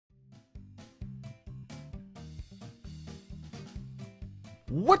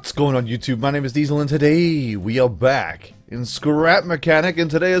What's going on YouTube? My name is Diesel and today we are back in Scrap Mechanic and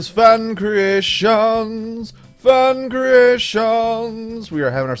today is Fun Creations! Fun Creations! We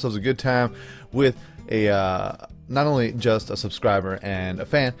are having ourselves a good time with a, not only just a subscriber and a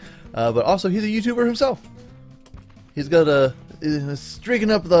fan, but also he's a YouTuber himself. He's got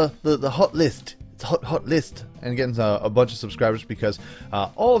streaking up the hot list. It's hot list and getting a bunch of subscribers because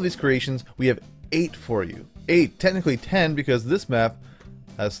all of these creations, we have 8 for you. 8, technically 10 because this map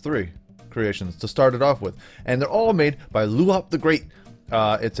has 3 creations to start it off with, and they're all made by Luop the Great.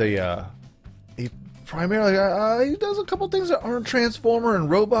 It's he primarily he does a couple things that aren't transformer and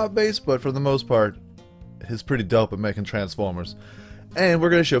robot based, but for the most part he's pretty dope at making transformers, and we're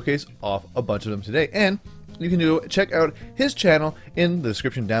going to showcase off a bunch of them today. And you can check out his channel in the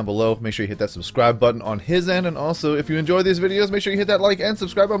description down below. Make sure you hit that subscribe button on his end, and also if you enjoy these videos, make sure you hit that like and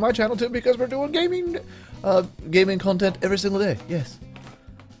subscribe on my channel too, because we're doing gaming content every single day. Yes.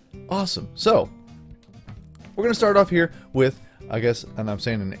 Awesome. So, we're going to start off here with, I guess, and I'm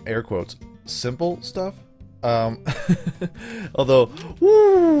saying in air quotes, simple stuff. Although,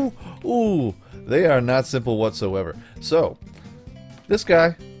 ooh, they are not simple whatsoever. So, this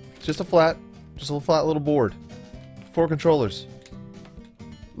guy, just a flat little board. 4 controllers.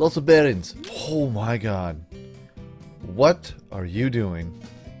 Lots of bearings. Oh my god. What are you doing?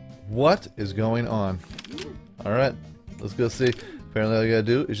 What is going on? Alright, let's go see. Apparently all you gotta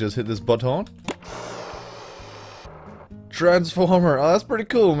do is just hit this button. Transformer. Oh, that's pretty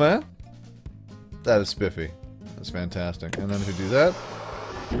cool, man. That is spiffy. That's fantastic. And then if you do that,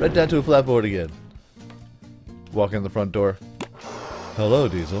 right down to a flat board again. Walk in the front door. Hello,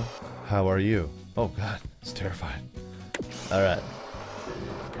 Diesel. How are you? Oh god, it's terrifying. Alright.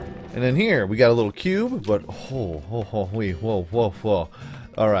 And then here, we got a little cube, but whoa.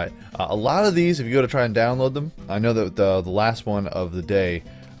 Alright, a lot of these, if you go to try and download them, I know that the last one of the day,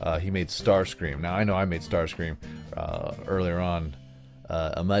 he made Starscream. Now, I know I made Starscream earlier on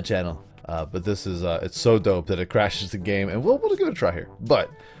my channel, but this is, it's so dope that it crashes the game, and we'll give it a try here. But,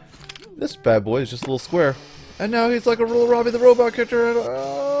 this bad boy is just a little square, and now he's like a little Robbie the Robot character, and,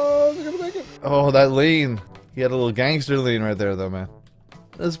 is he gonna make it? Oh, that lean. He had a little gangster lean right there, though, man.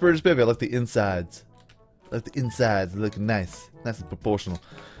 That's pretty spiffy. I like the insides. I like the insides. They look nice. Nice and proportional.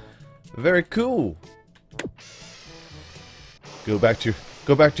 Very cool. Go back to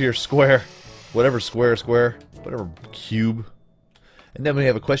your square. Whatever square. Whatever cube. And then we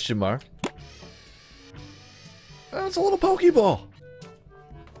have a question mark. Oh, it's a little Pokeball.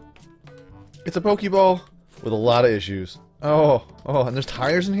 It's a Pokeball with a lot of issues. Oh, and there's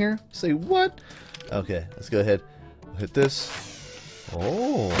tires in here? Say what? Okay, let's go ahead. Hit this.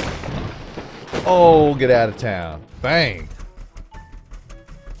 Oh, get out of town. Bang.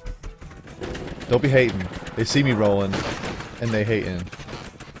 Don't be hating. They see me rolling, and they hating.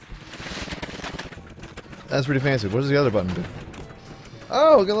 That's pretty fancy. What does the other button do?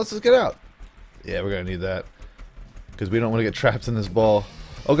 Oh, okay, let's just get out. Yeah, we're gonna need that. Because we don't want to get trapped in this ball.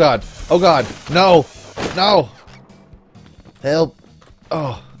 Oh god. Oh god. No. No. Help.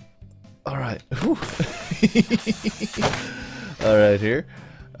 Oh. Alright. Alright, here.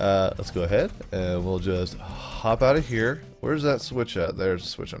 Let's go ahead and we'll just hop out of here. Where's that switch at? There's the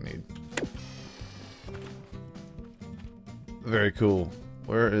switch I need. Very cool.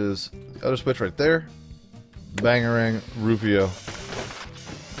 Where is the other switch? Right there. Bangarang Rufio.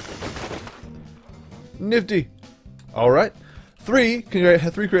 Nifty. Alright. 3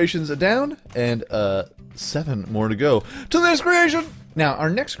 creations down and 7 more to go to this creation. Now, our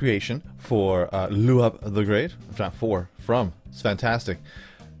next creation for Luop the Great, if not 4, from, it's fantastic.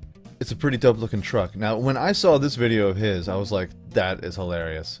 It's a pretty dope looking truck. Now, when I saw this video of his, I was like, that is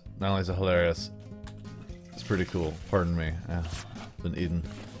hilarious. Not only is it hilarious, it's pretty cool. Pardon me. I've been eating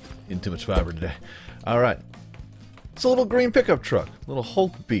too much fiber today. Alright. It's a little green pickup truck. Little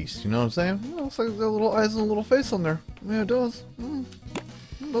Hulk beast, you know what I'm saying? Well, it's like got little eyes and a little face on there. Yeah, it does.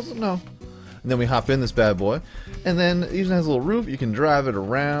 Doesn't know. And then we hop in this bad boy. And then it even has a little roof. You can drive it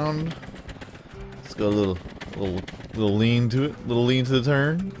around. Let's go a little lean to it. Little lean to the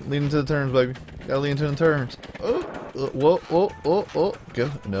turn. Lean into the turns, baby. Gotta lean to the turns. Oh, whoa. Go.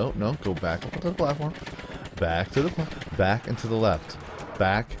 No. Go back up to the platform. Back to the back and to the left.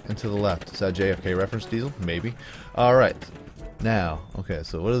 Back and to the left. Is that JFK reference, Diesel? Maybe. Alright. Now, okay,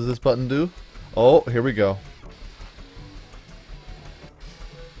 so what does this button do? Oh, here we go.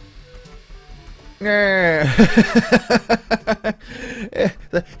 Hey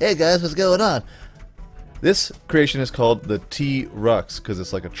guys, what's going on? This creation is called the T-Rex because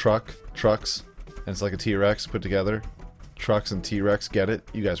it's like a trucks, and it's like a T-Rex put together. Trucks and T-Rex, get it?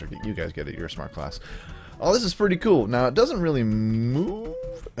 You guys get it. You're a smart class. Oh, this is pretty cool. Now, it doesn't really move,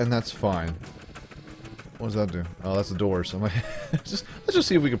 and that's fine. What does that do? Oh, that's the doors. I'm like, let's just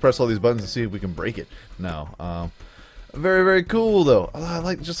see if we can press all these buttons and see if we can break it. No. Very, very cool, though. I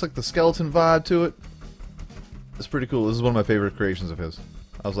like just like the skeleton vibe to it. It's pretty cool. This is one of my favorite creations of his.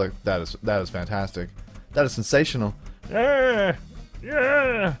 I was like, that is fantastic. That is sensational. Yeah!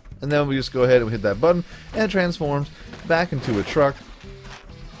 Yeah! And then we just go ahead and hit that button, and it transforms back into a truck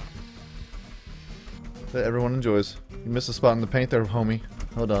that everyone enjoys. You missed a spot in the paint there, homie.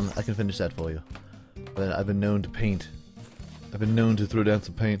 Hold on, I can finish that for you. But I've been known to paint. I've been known to throw down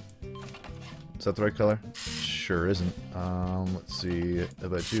some paint. Is that the right color? Sure isn't. Let's see. How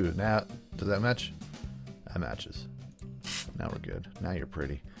about you? Now, does that match? That matches. Now we're good. Now you're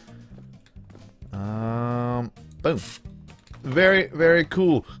pretty. Boom. Very, very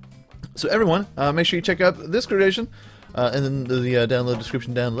cool. So everyone, make sure you check out this creation in the download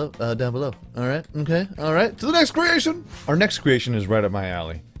description down below. All right. Okay. All right. To the next creation. Our next creation is right up my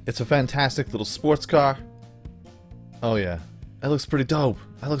alley. It's a fantastic little sports car. Oh yeah, that looks pretty dope.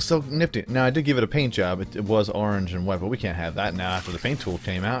 That looks so nifty. Now I did give it a paint job. It was orange and white, but we can't have that now after the paint tool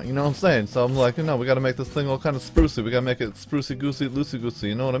came out. You know what I'm saying? So I'm like, no, we got to make this thing all kind of sprucey. We got to make it sprucey goosey, loosey goosey.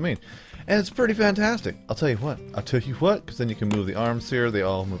 You know what I mean? And it's pretty fantastic. I'll tell you what. Because then you can move the arms here. They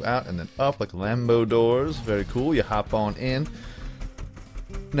all move out and then up like Lambo doors. Very cool. You hop on in.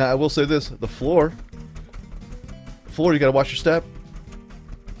 Now I will say this: the floor. You got to watch your step.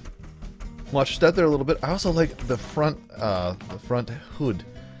 Watch your step there a little bit. I also like the front hood,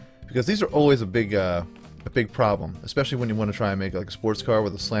 because these are always a big problem, especially when you want to try and make like a sports car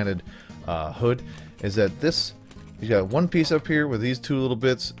with a slanted hood. Is that this? You got one piece up here with these two little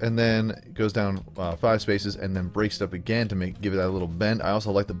bits, and then it goes down 5 spaces, and then breaks it up again to give it that little bend. I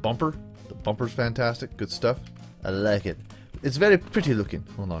also like the bumper. The bumper's fantastic. Good stuff. I like it. It's very pretty looking.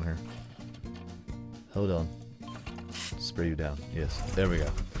 Hold on here. Hold on. Spray you down. Yes. There we go.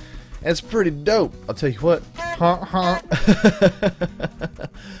 It's pretty dope. I'll tell you what.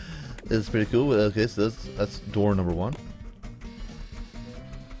 It's pretty cool. Okay, so that's door number 1.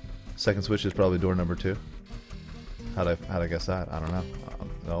 Second switch is probably door number 2. How'd I guess that? I don't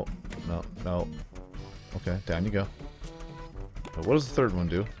know. No. Okay, down you go. But what does the third one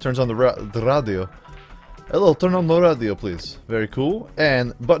do? Turns on the radio. Hello, turn on the radio, please. Very cool.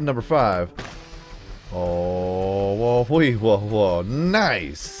 And button number 5. Oh, whoa,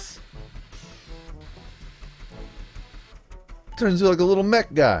 nice. Turns into like a little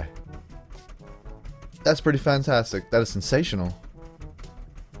mech guy. That's pretty fantastic. That is sensational.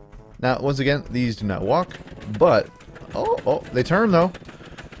 Now, once again, these do not walk, but oh, they turn though.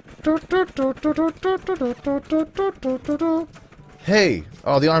 Hey,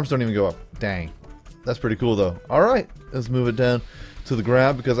 oh, the arms don't even go up. Dang, that's pretty cool though. All right, let's move it down to the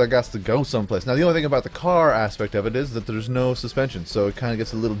ground because I got to go someplace. Now, the only thing about the car aspect of it is that there's no suspension, so it kind of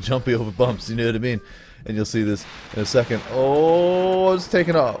gets a little jumpy over bumps. You know what I mean? And you'll see this in a second. Oh, it's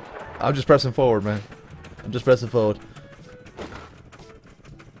taking off. I'm just pressing forward, man. I'm just pressing forward.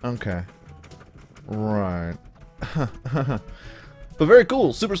 Okay. Right. But very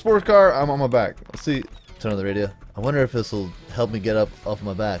cool. Super sports car. I'm on my back. Let's see. Turn on the radio. I wonder if this will help me get up off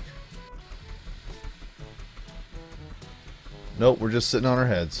my back. Nope, we're just sitting on our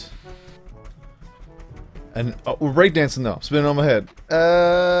heads. And we're breakdancing though. Spinning on my head.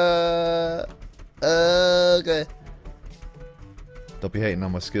 Okay. Don't be hating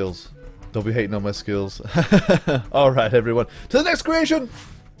on my skills. Don't be hating on my skills. Alright, everyone. To the next creation!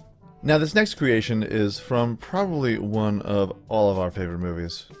 Now, this next creation is from probably one of all of our favorite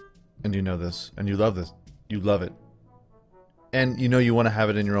movies. And you know this. And you love this. You love it. And you know you want to have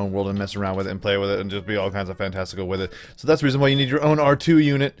it in your own world and mess around with it and play with it and just be all kinds of fantastical with it. So that's the reason why you need your own R2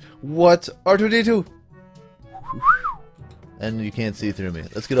 unit. What? R2-D2! And you can't see through me.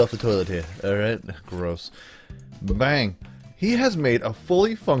 Let's get off the toilet here. Alright? Gross. Bang! He has made a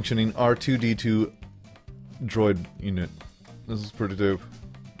fully functioning R2-D2 droid unit. This is pretty dope.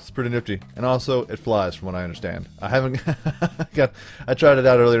 It's pretty nifty. And also, it flies from what I understand. I haven't... I tried it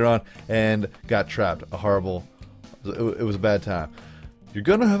out earlier on and got trapped. A horrible... It was a bad time. You're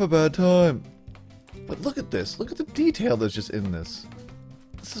gonna have a bad time. But look at this. Look at the detail that's just in this.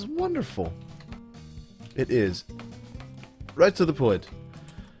 This is wonderful. It is. Right to the point.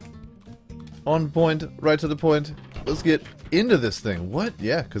 On point. Right to the point. Let's get into this thing. What?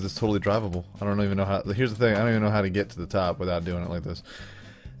 Yeah, because it's totally drivable. I don't even know how... Here's the thing. I don't even know how to get to the top without doing it like this.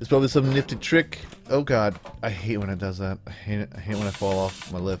 It's probably some nifty trick. Oh god. I hate when it does that. I hate it. I hate when I fall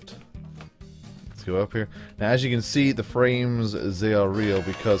off my lift. Let's go up here. Now, as you can see, the frames, they are real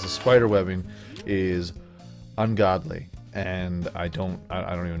because the spider webbing is ungodly. and I don't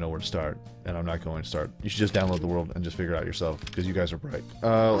even know where to start, and I'm not going to start. You should just download the world and just figure it out yourself, because you guys are bright.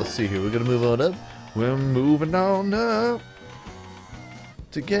 Let's see here. We're gonna move on up. We're moving on up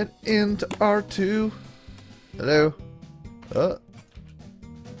to get into R2. Hello.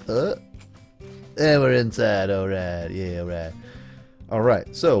 And we're inside. All right. Yeah. All right. All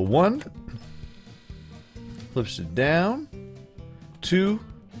right. So 1 flips it down. 2.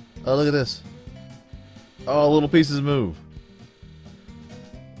 Oh, look at this. Oh, little pieces move.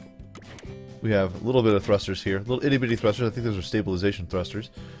 We have a little bit of thrusters here. Little itty bitty thrusters. I think those are stabilization thrusters.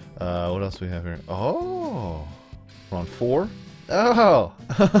 What else do we have here? Oh, we're on 4. Oh,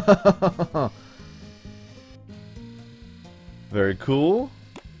 very cool.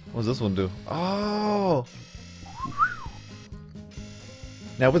 What does this one do? Oh.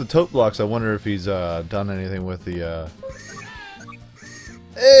 Now with the tote blocks, I wonder if he's done anything with the.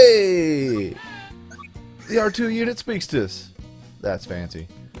 Hey, the R2 unit speaks to us. That's fancy.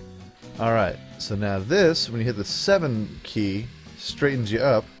 All right. So now this, when you hit the 7 key, straightens you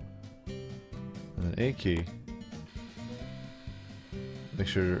up. And then 8 key. Make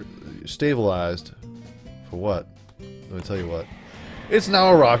sure you're stabilized. For what? Let me tell you what. It's now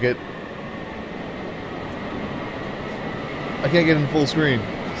a rocket. I can't get in full screen.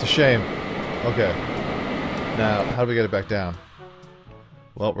 It's a shame. Okay. Now, how do we get it back down?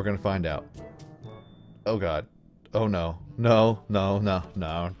 Well, we're gonna find out. Oh god. Oh no. No, no, no,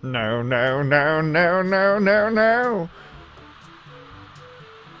 no. No, no, no, no, no, no, no.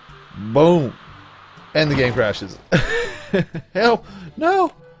 Boom. And the game crashes. Help!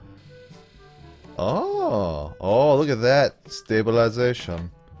 No! Oh, oh, look at that.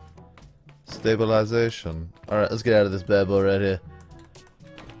 Stabilization. Stabilization. Alright, let's get out of this bad boy right here.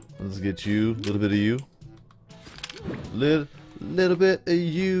 Let's get you. A little bit of you. Little bit of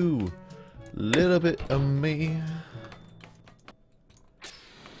you. Little bit of me.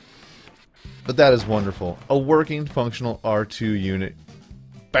 But that is wonderful. A working, functional R2 unit.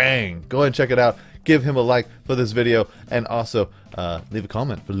 Bang! Go ahead and check it out. Give him a like for this video. And also, leave a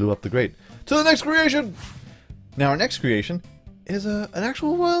comment for Lou Up the Great. To the next creation! Now our next creation is an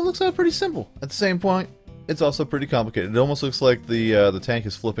actual, looks pretty simple. At the same point, it's also pretty complicated. It almost looks like the tank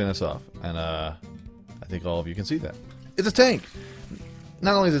is flipping us off. And I think all of you can see that. It's a tank!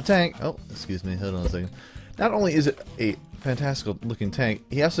 Not only is it a tank, oh, excuse me, hold on a second. Not only is it a fantastic looking tank,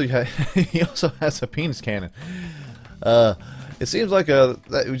 he also has a penis cannon. It seems like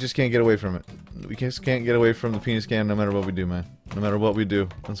that we just can't get away from it. We just can't get away from the penis cannon no matter what we do, man. No matter what we do.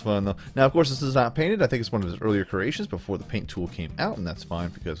 That's fun, though. Now, of course, this is not painted. I think it's one of his earlier creations before the paint tool came out, and that's fine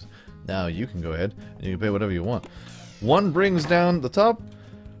because now you can go ahead and you can paint whatever you want. 1 brings down the top,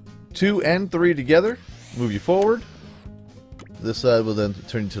 2 and 3 together, move you forward. This side will then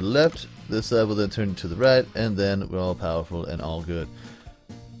turn to the left, this side will then turn to the right, and then we're all powerful and all good.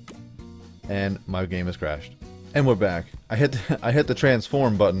 And my game has crashed. And we're back. I hit the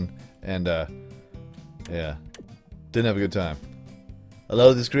transform button, and yeah, didn't have a good time. I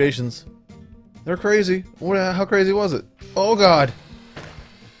love these creations. They're crazy. How crazy was it? Oh god!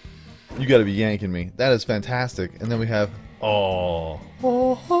 You gotta be yanking me. That is fantastic. And then we have, I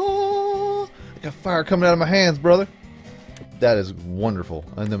got fire coming out of my hands, brother. That is wonderful.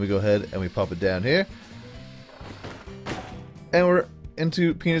 And then we go ahead and we pop it down here. And we're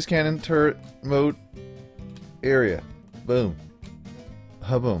into penis cannon turret mode area. Boom.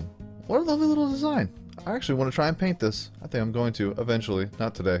 Ha-boom. What a lovely little design. I actually want to try and paint this. I think I'm going to eventually.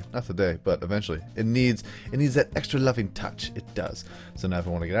 Not today. Not today, but eventually. It needs that extra loving touch. It does. So now if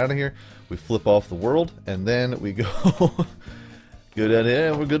I want to get out of here, we flip off the world and then we go go down here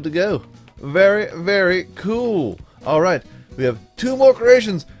and we're good to go. Very, very cool. Alright. We have 2 more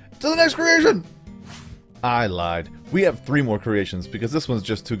creations. To the next creation! I lied. We have 3 more creations because this one's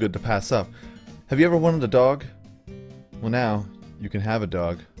just too good to pass up. Have you ever wanted a dog? Well, now you can have a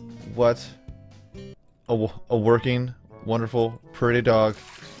dog. What? A working, wonderful, pretty dog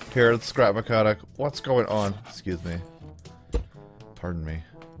here at the Scrap Mechanic. What's going on? Excuse me. Pardon me.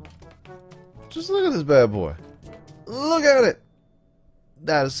 Just look at this bad boy. Look at it!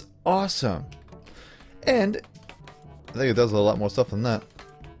 That is awesome. And I think it does a lot more stuff than that.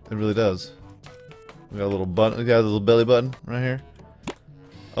 It really does. We got a little button. We got a little belly button right here.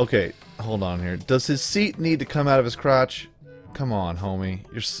 Okay, hold on here. Does his seat need to come out of his crotch? Come on, homie.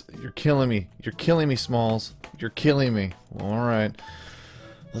 You're killing me. You're killing me, Smalls. You're killing me. All right.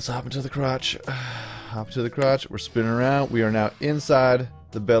 Let's hop into the crotch. Hop into the crotch. We're spinning around. We are now inside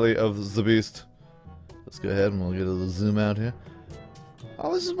the belly of the beast. Let's go ahead and we'll get a little zoom out here.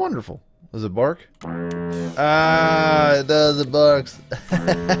 Oh, this is wonderful. Does it bark? Ah, it does. It barks.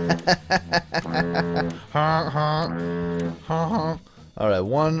 Honk, honk. Alright,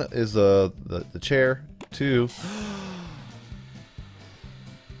 1 is the chair. 2.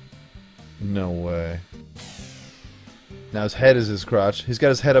 No way. Now his head is his crotch. He's got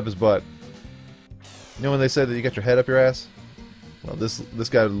his head up his butt. You know when they say that you got your head up your ass? Well, this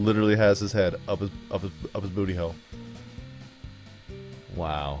guy literally has his head up his booty hole.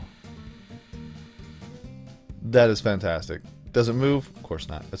 Wow. That is fantastic. Does it move? Of course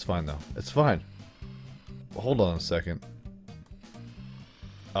not. It's fine though. It's fine. Hold on a second.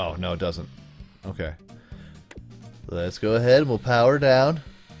 Oh, no it doesn't. Okay. Let's go ahead and we'll power down.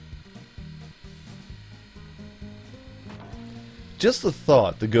 Just the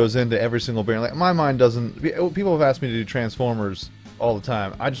thought that goes into every single bearing. Like, my mind doesn't... People have asked me to do Transformers all the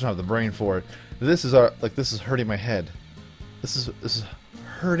time. I just don't have the brain for it. This is this is hurting my head. This is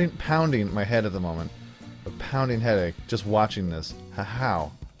hurting, pounding my head at the moment. A pounding headache just watching this.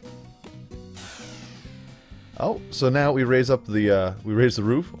 How? Oh, so now we raise up the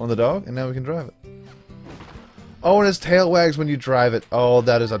roof on the dog, and now we can drive it. Oh, and his tail wags when you drive it. Oh,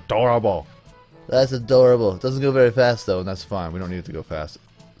 that is adorable. That's adorable. It doesn't go very fast though, and that's fine. We don't need it to go fast.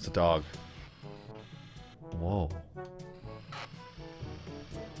 It's a dog. Whoa.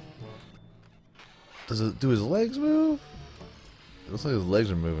 Do his legs move? It looks like his legs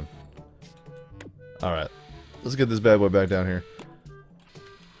are moving. Alright. Let's get this bad boy back down here.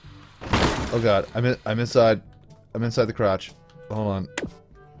 Oh god, I'm inside. I'm inside the crotch. Hold on.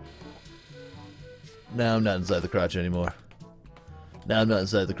 No, I'm not inside the crotch anymore. No, I'm not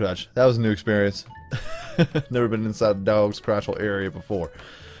inside the crotch. That was a new experience. Never been inside a dog's crotchal area before.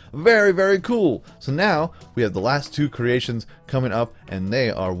 Very, very cool. So now we have the last 2 creations coming up, and they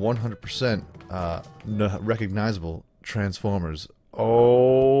are 100% recognizable Transformers.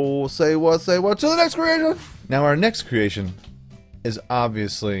 Oh, say what to the next creation! Now our next creation is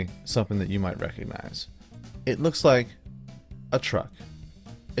obviously something that you might recognize. It looks like a truck.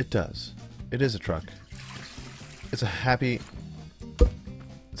 It does. It is a truck. It's a happy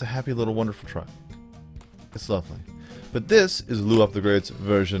little wonderful truck. It's lovely. But this is Lou Up the Great's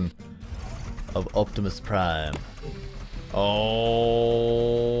version of Optimus Prime.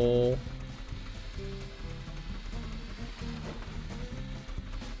 Oh.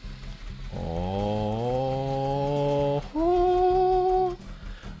 Oh.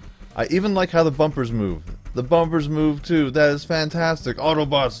 I even like how the bumpers move. The bumpers move too. That is fantastic.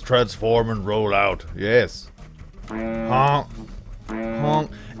 Autobots transform and roll out. Yes. Honk.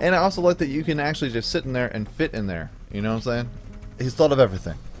 Honk. And I also like that you can actually just sit in there and fit in there. You know what I'm saying? He's thought of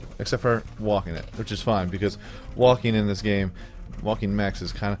everything. Except for walking it. Which is fine because walking in this game, walking mechs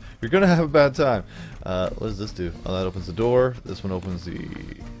is kind of... You're going to have a bad time. What does this do? Oh, that opens the door. This one opens the...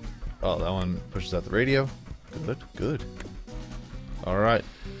 Oh, that one pushes out the radio. Good. Good. Alright.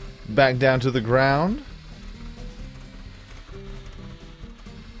 Back down to the ground.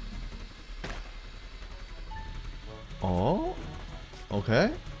 Oh.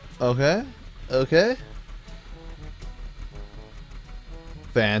 Okay. Okay. Okay.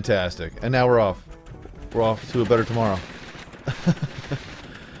 Fantastic. And now we're off. We're off to a better tomorrow.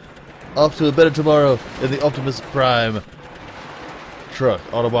 Off to a better tomorrow in the Optimus Prime truck.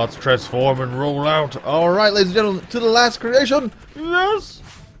 Autobots transform and roll out. Alright, ladies and gentlemen, to the last creation. Yes!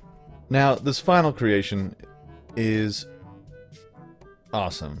 Now, this final creation is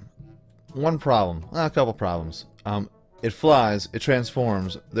awesome. One problem. A couple problems. It flies, it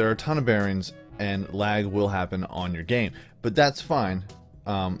transforms, there are a ton of bearings, and lag will happen on your game. But that's fine.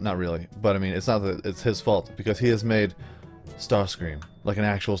 Not really. But I mean, it's not that it's his fault, because he has made Starscream. Like an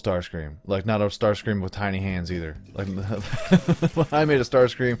actual Starscream. Like not a Starscream with tiny hands either. Like when I made a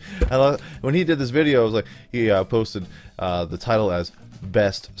Starscream, when he did this video, I was like, he posted the title as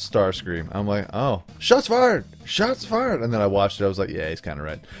Best Starscream. I'm like, oh, shots fired! Shots fired! And then I watched it, I was like, yeah, he's kind of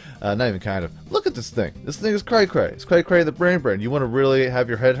right. Not even kind of. Look at this thing. This thing is cray-cray. It's cray-cray the brain. You want to really have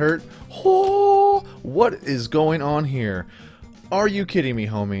your head hurt? Oh, what is going on here? Are you kidding me,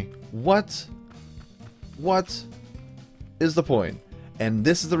 homie? What is the point? And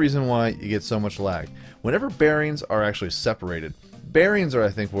this is the reason why you get so much lag. Whenever bearings are actually separated, bearings are, I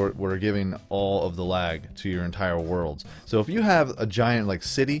think, what are giving all of the lag to your entire worlds. So if you have a giant like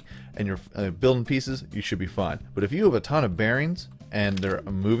city and you're building pieces, you should be fine. But if you have a ton of bearings and they're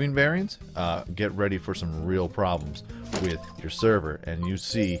moving bearings, get ready for some real problems with your server. And you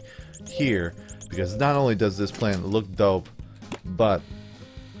see here, because not only does this plane look dope, but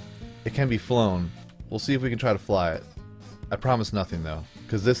it can be flown. We'll see if we can try to fly it. I promise nothing though,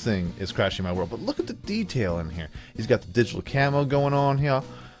 because this thing is crashing my world. But look at the detail in here. He's got the digital camo going on here.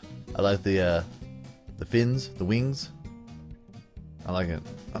 I like the fins, the wings. I like it.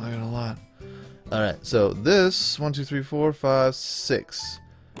 I like it a lot. Alright, so this 1, 2, 3, 4, 5, 6.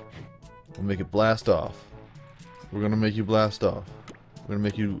 We'll make it blast off. We're gonna make you blast off. We're gonna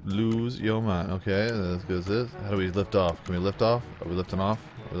make you lose your mind. Okay, as good as this. How do we lift off? Can we lift off? Are we lifting off?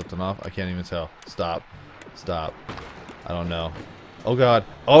 Are we lifting off? I can't even tell. Stop. Stop. I don't know. Oh god.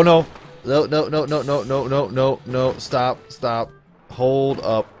 Oh no! No, no, no, no, no, no, no, no, no. Stop. Stop. Hold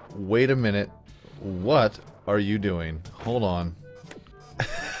up. Wait a minute. What are you doing? Hold on.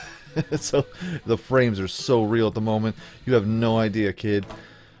 So the frames are so real at the moment. You have no idea, kid.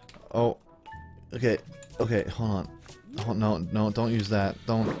 Oh. Okay. Okay, hold on. Oh, no, no, don't use that.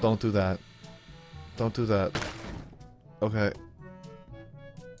 Don't do that. Don't do that. Okay.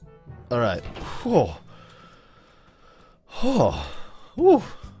 Alright. Whew. Oh. Whew.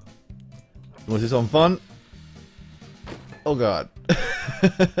 You wanna see something fun? Oh god.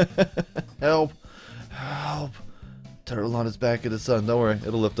 Help. Help. Turtle on his back in the sun. Don't worry,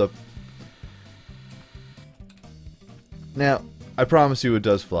 it'll lift up. Now, I promise you it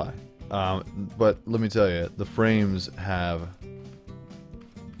does fly. But let me tell you, the frames have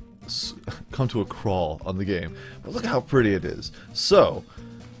come to a crawl on the game. But look how pretty it is. So,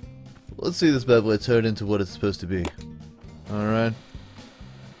 let's see this bad boy turn into what it's supposed to be. Alright.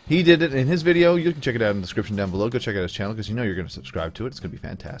 He did it in his video. You can check it out in the description down below. Go check out his channel because you know you're going to subscribe to it. It's going to be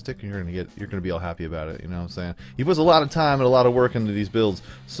fantastic, and you're going to be all happy about it. You know what I'm saying? He puts a lot of time and a lot of work into these builds,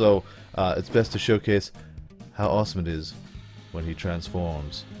 so it's best to showcase how awesome it is when he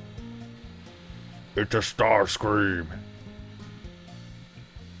transforms. It's a Starscream.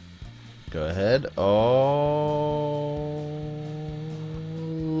 Go ahead. Oh,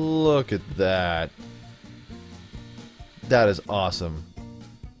 look at that. That is awesome.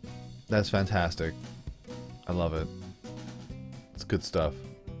 That's fantastic. I love it. It's good stuff.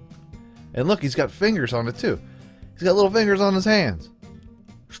 And look, he's got fingers on it too. He's got little fingers on his hands.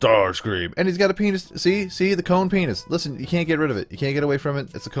 Starscream. And he's got a penis. See the cone penis. Listen, you can't get rid of it. You can't get away from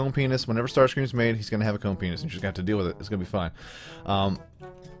it. It's a cone penis. Whenever Starscream's made, he's gonna have a cone penis, and you just got to deal with it. It's gonna be fine. What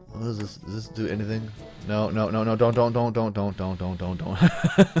is this? Does this do anything? No, no, no, no! Don't! No,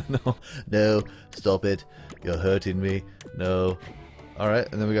 no! Stop it! You're hurting me. No. All right,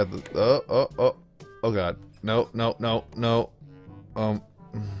 and then we got the oh god! No, no, no, no!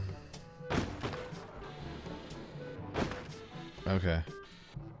 Okay.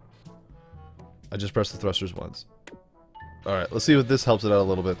 I just pressed the thrusters once. Alright, let's see if this helps it out a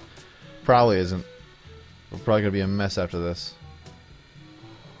little bit. Probably isn't. We're probably gonna be a mess after this.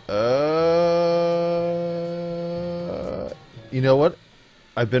 You know what?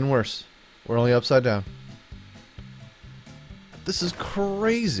 I've been worse. We're only upside down. This is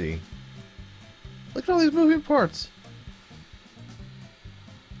crazy. Look at all these moving parts.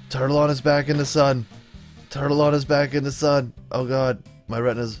 Turtle on his back in the sun. Turtle on his back in the sun. Oh god, my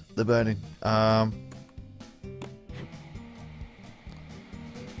retinas, they're burning.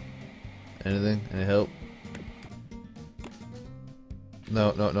 Anything? Any help?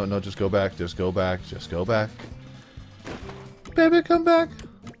 No, no, no, no, just go back, just go back, just go back. Baby, come back.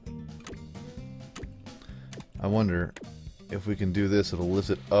 I wonder if we can do this, it'll lift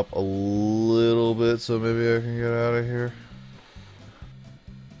it up a little bit so maybe I can get out of here.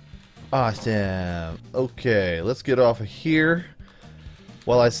 Awesome. Okay, let's get off of here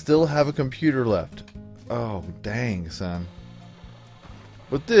while I still have a computer left. Oh, dang, son.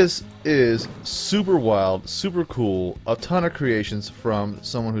 But this is super wild, super cool, a ton of creations from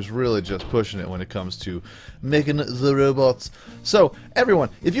someone who's really just pushing it when it comes to making the robots. So, everyone,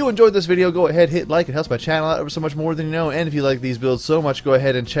 if you enjoyed this video, go ahead, hit like. It helps my channel out ever so much more than you know. And if you like these builds so much, go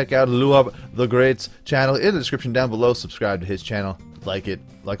ahead and check out Luab the Great's channel in the description down below. Subscribe to his channel. Like it,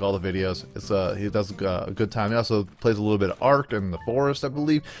 like all the videos. It's he does a good time. He also plays a little bit of Ark in the forest, I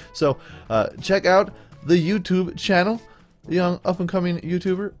believe. So check out the YouTube channel, young up-and-coming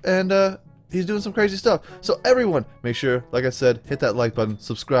YouTuber, and he's doing some crazy stuff. So everyone, make sure, like I said, hit that like button,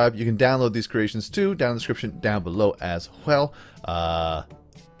 subscribe. You can download these creations too, down in the description down below as well. They're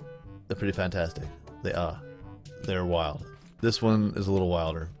pretty fantastic. They are. They're wild. This one is a little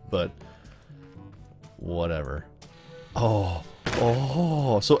wilder, but whatever. Oh,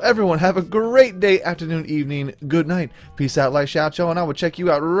 so everyone have a great day, afternoon, evening, good night. Peace out, like, shout, y'all, and I will check you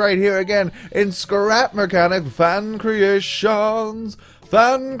out right here again in Scrap Mechanic Fan Creations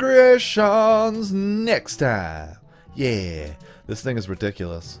next time. Yeah, this thing is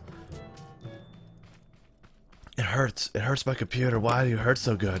ridiculous. It hurts my computer. Why do you hurt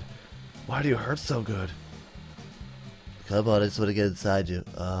so good? Why do you hurt so good? Come on, I just want to get inside you.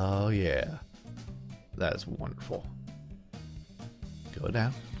 Oh yeah, that is wonderful. Go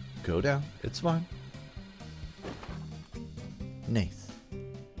down. Go down. It's fine. Nice.